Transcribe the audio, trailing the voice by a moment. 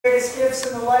gifts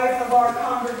in the life of our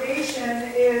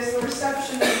congregation is the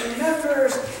reception of new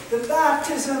members, the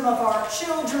baptism of our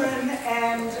children,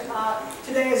 and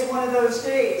today is one of those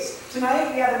days.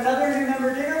 Tonight we have another new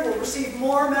member dinner. We'll receive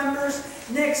more members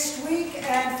next week,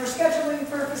 and for scheduling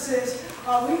purposes,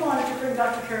 we wanted to bring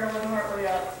Dr. Carolyn Hartley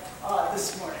up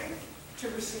this morning to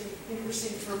be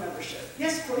received for membership.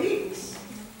 Yes, please.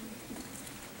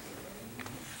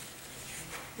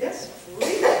 Yes,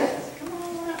 please. Come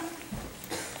on up.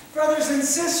 Brothers and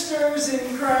sisters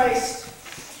in Christ,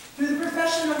 through the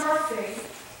profession of our faith,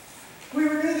 we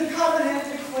renew the covenant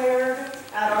declared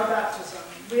at our baptism.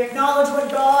 We acknowledge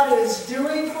what God is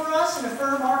doing for us and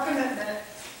affirm our commitment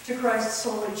to Christ's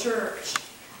holy church.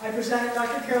 I present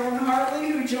Dr. Carolyn Hartley,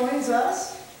 who joins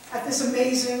us at this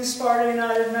amazing Sparta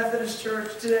United Methodist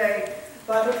Church today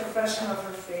by the profession of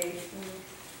her faith.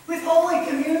 With Holy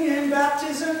Communion,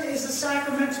 baptism is a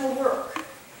sacramental work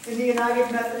in the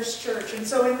United Methodist Church. And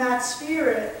so in that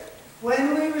spirit,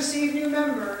 when we receive new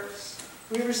members,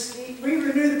 we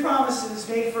renew the promises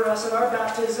made for us at our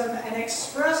baptism and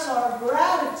express our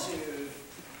gratitude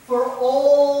for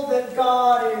all that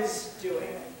God is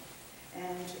doing.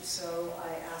 And so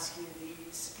I ask you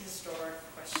these historic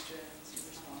questions.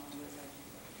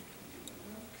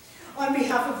 On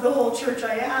behalf of the whole church,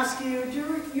 I ask you,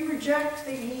 do you reject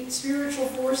the spiritual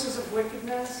forces of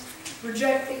wickedness,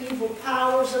 reject the evil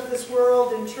powers of this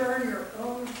world, and turn your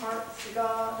own heart to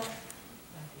God?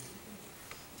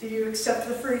 Do you accept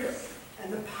the freedom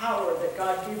and the power that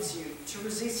God gives you to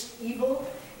resist evil,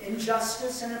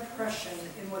 injustice, and oppression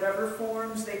in whatever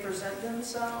forms they present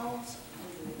themselves?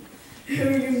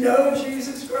 Do you know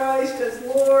Jesus Christ as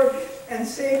Lord and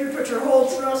Savior? Put your whole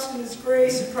trust in His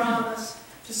grace and promise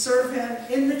to serve Him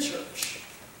in the church,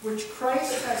 which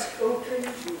Christ has opened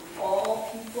to all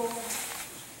people.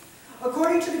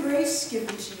 According to the grace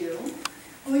given to you,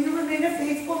 will you remain a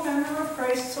faithful member of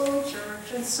Christ's holy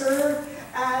church and serve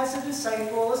as a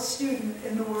disciple, a student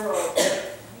in the world?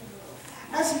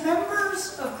 As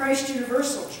members of Christ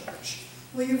Universal Church,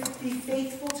 will you be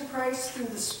faithful to Christ through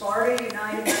the Sparta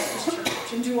United Methodist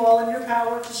Church and do all in your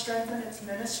power to strengthen its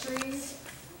ministries?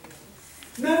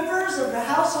 Members of the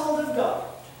household of God,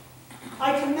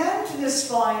 I commend this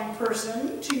fine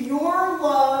person to your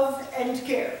love and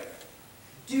care.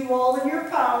 Do all in your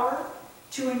power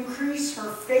to increase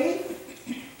her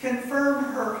faith, confirm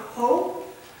her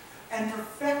hope, and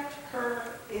perfect her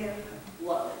in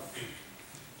love.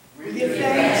 We give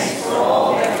thanks for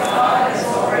all that God has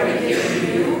already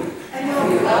given you, and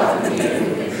we welcome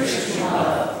you in Christian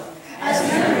love, as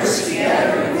members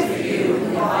together with you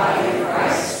in the body of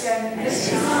Christ and in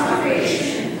this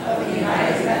congregation of the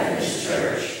United Methodist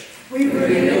Church. We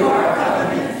renew our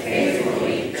covenant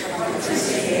faithfully,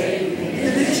 participating in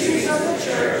the mysteries of the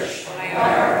church by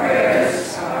our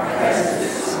prayers, our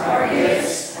presence, our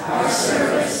gifts, our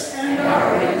service, and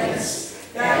our witness,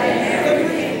 that in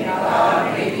everything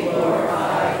God may be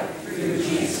glorified through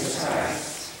Jesus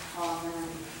Christ. Amen.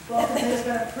 Well, it has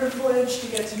been a privilege to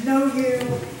get to know you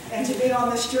and to be on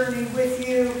this journey with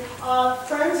you.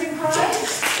 Friends in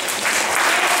Christ,